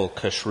ethical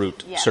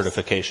kashrut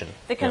certification.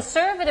 The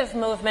conservative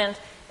movement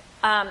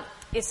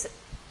is,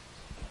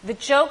 the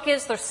joke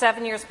is they're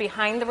 7 years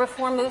behind the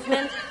reform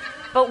movement,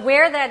 but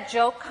where that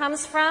joke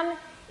comes from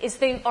is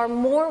they are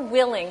more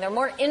willing, they're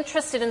more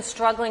interested in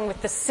struggling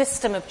with the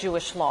system of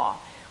Jewish law,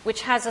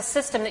 which has a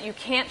system that you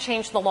can't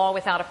change the law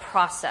without a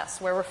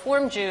process, where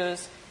Reform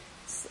Jews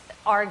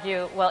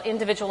argue, well,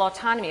 individual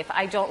autonomy. If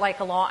I don't like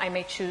a law, I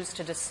may choose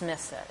to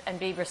dismiss it and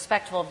be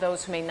respectful of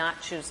those who may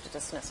not choose to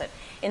dismiss it.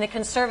 In the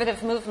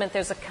conservative movement,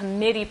 there's a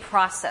committee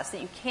process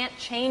that you can't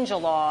change a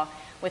law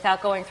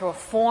without going through a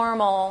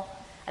formal,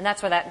 and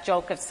that's where that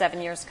joke of 7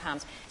 years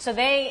comes. So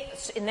they,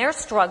 in their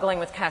struggling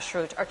with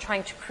kashrut, are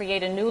trying to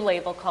create a new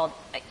label called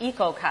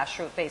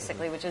eco-kashrut,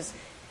 basically, which is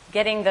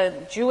getting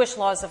the Jewish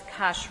laws of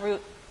kashrut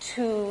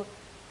to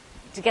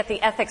get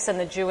the ethics and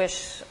the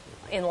Jewish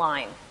in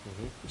line,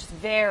 which is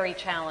very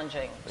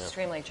challenging,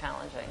 extremely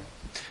challenging.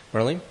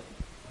 Marlene?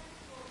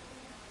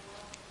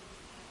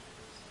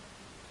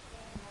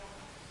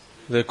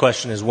 The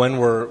question is, when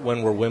were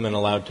women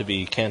allowed to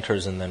be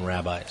cantors and then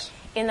rabbis?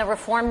 In the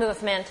Reform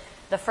movement,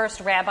 the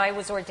first rabbi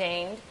was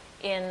ordained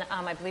in,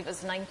 I believe it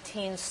was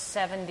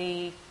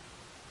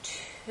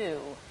 1972.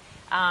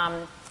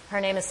 Her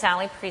name is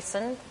Sally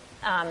Priesen.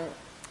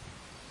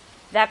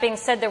 That being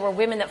said, there were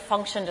women that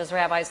functioned as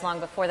rabbis long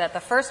before that. The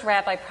first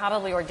rabbi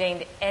probably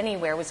ordained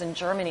anywhere was in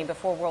Germany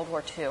before World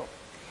War II.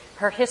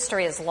 Her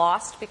history is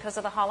lost because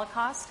of the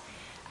Holocaust,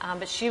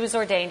 but she was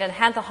ordained, and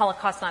had the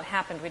Holocaust not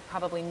happened, we'd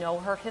probably know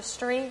her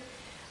history.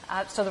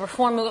 So the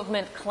Reform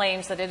movement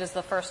claims that it is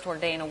the first to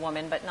ordain a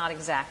woman, but not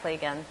exactly.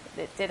 Again,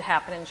 it did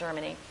happen in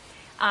Germany.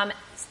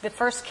 The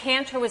first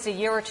cantor was a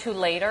year or two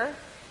later.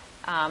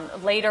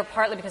 Later,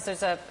 partly because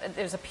there's a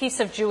piece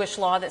of Jewish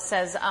law that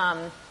says,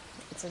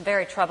 it's a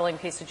very troubling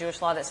piece of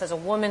Jewish law that says a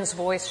woman's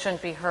voice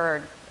shouldn't be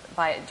heard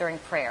during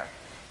prayer.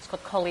 It's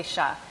called Kol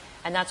Isha.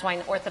 And that's why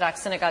in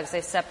Orthodox synagogues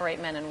they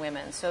separate men and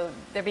women. So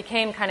there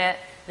became kind of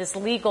this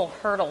legal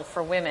hurdle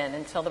for women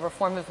until the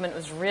Reform movement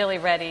was really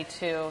ready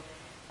to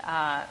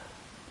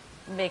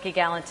make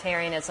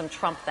egalitarianism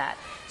trump that.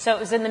 So it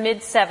was in the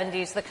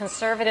mid-'70s. The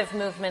conservative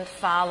movement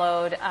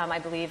followed, I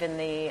believe, in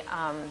the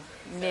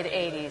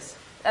mid-'80s.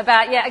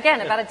 About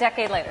a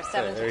decade later,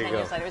 7 there to you 10 go.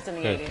 years later. It was in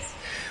the Good. 80s.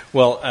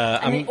 Well,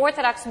 And the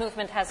Orthodox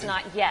movement has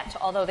not yet,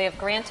 although they have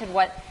granted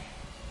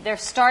they're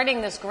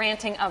starting this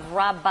granting of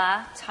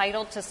rabbah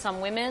title to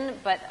some women,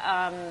 but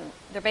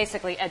they're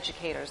basically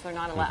educators. They're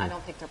not allowed. I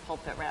don't think they're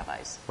pulpit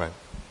rabbis. Right.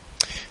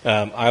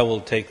 I will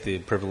take the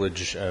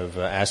privilege of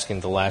asking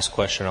the last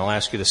question. I'll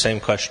ask you the same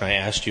question I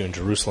asked you in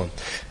Jerusalem.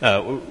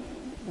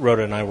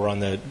 Rhoda and I were on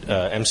the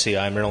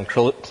MCI, Maryland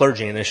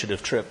Clergy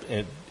Initiative trip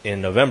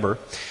in November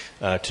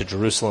to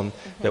Jerusalem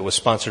that was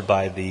sponsored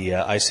by the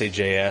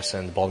ICJS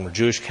and the Baltimore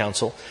Jewish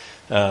Council.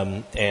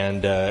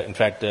 In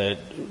fact,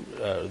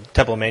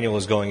 Temple Emmanuel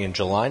is going in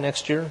July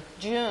next year.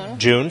 June.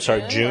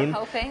 We're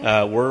hoping.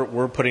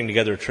 We're putting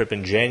together a trip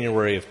in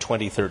January of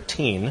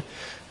 2013.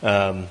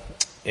 The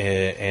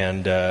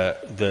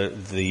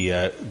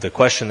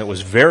question that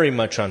was very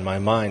much on my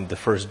mind the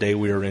first day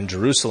we were in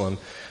Jerusalem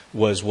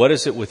was, what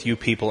is it with you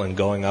people and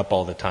going up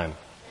all the time?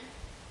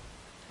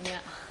 Yeah.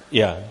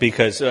 Yeah,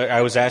 because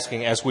I was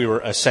asking as we were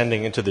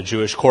ascending into the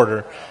Jewish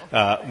quarter,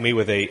 me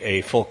with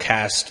a full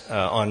cast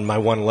on my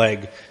one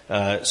leg,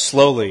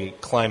 slowly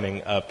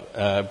climbing up.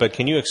 But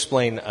can you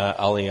explain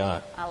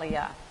Aliyah?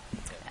 Aliyah.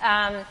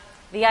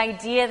 The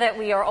idea that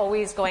we are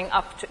always going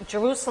up to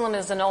Jerusalem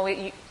is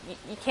you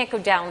can't go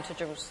down to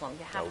Jerusalem.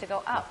 You have to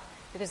go up,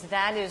 because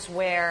that is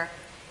where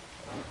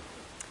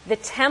the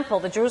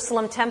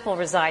Jerusalem temple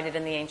resided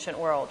in the ancient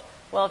world.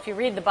 Well, if you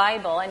read the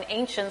Bible, and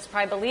ancients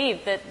probably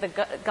believed that the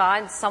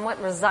God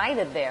somewhat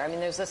resided there. I mean,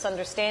 there's this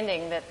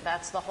understanding that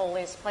that's the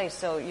holiest place,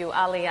 so you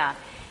aliyah.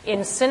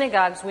 In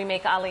synagogues, we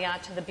make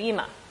aliyah to the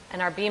bima, and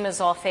our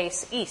bimas all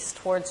face east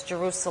towards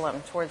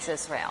Jerusalem, towards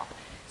Israel.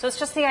 So it's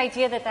just the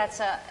idea that that's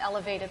an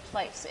elevated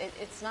place.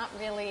 It's not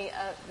really,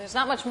 there's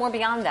not much more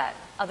beyond that,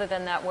 other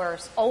than that we're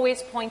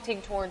always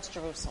pointing towards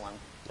Jerusalem.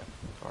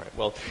 All right.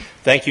 Well,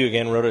 thank you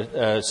again,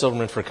 Rhoda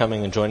Silverman, for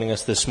coming and joining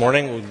us this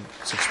morning. We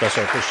express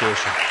our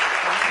appreciation.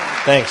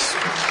 Thanks.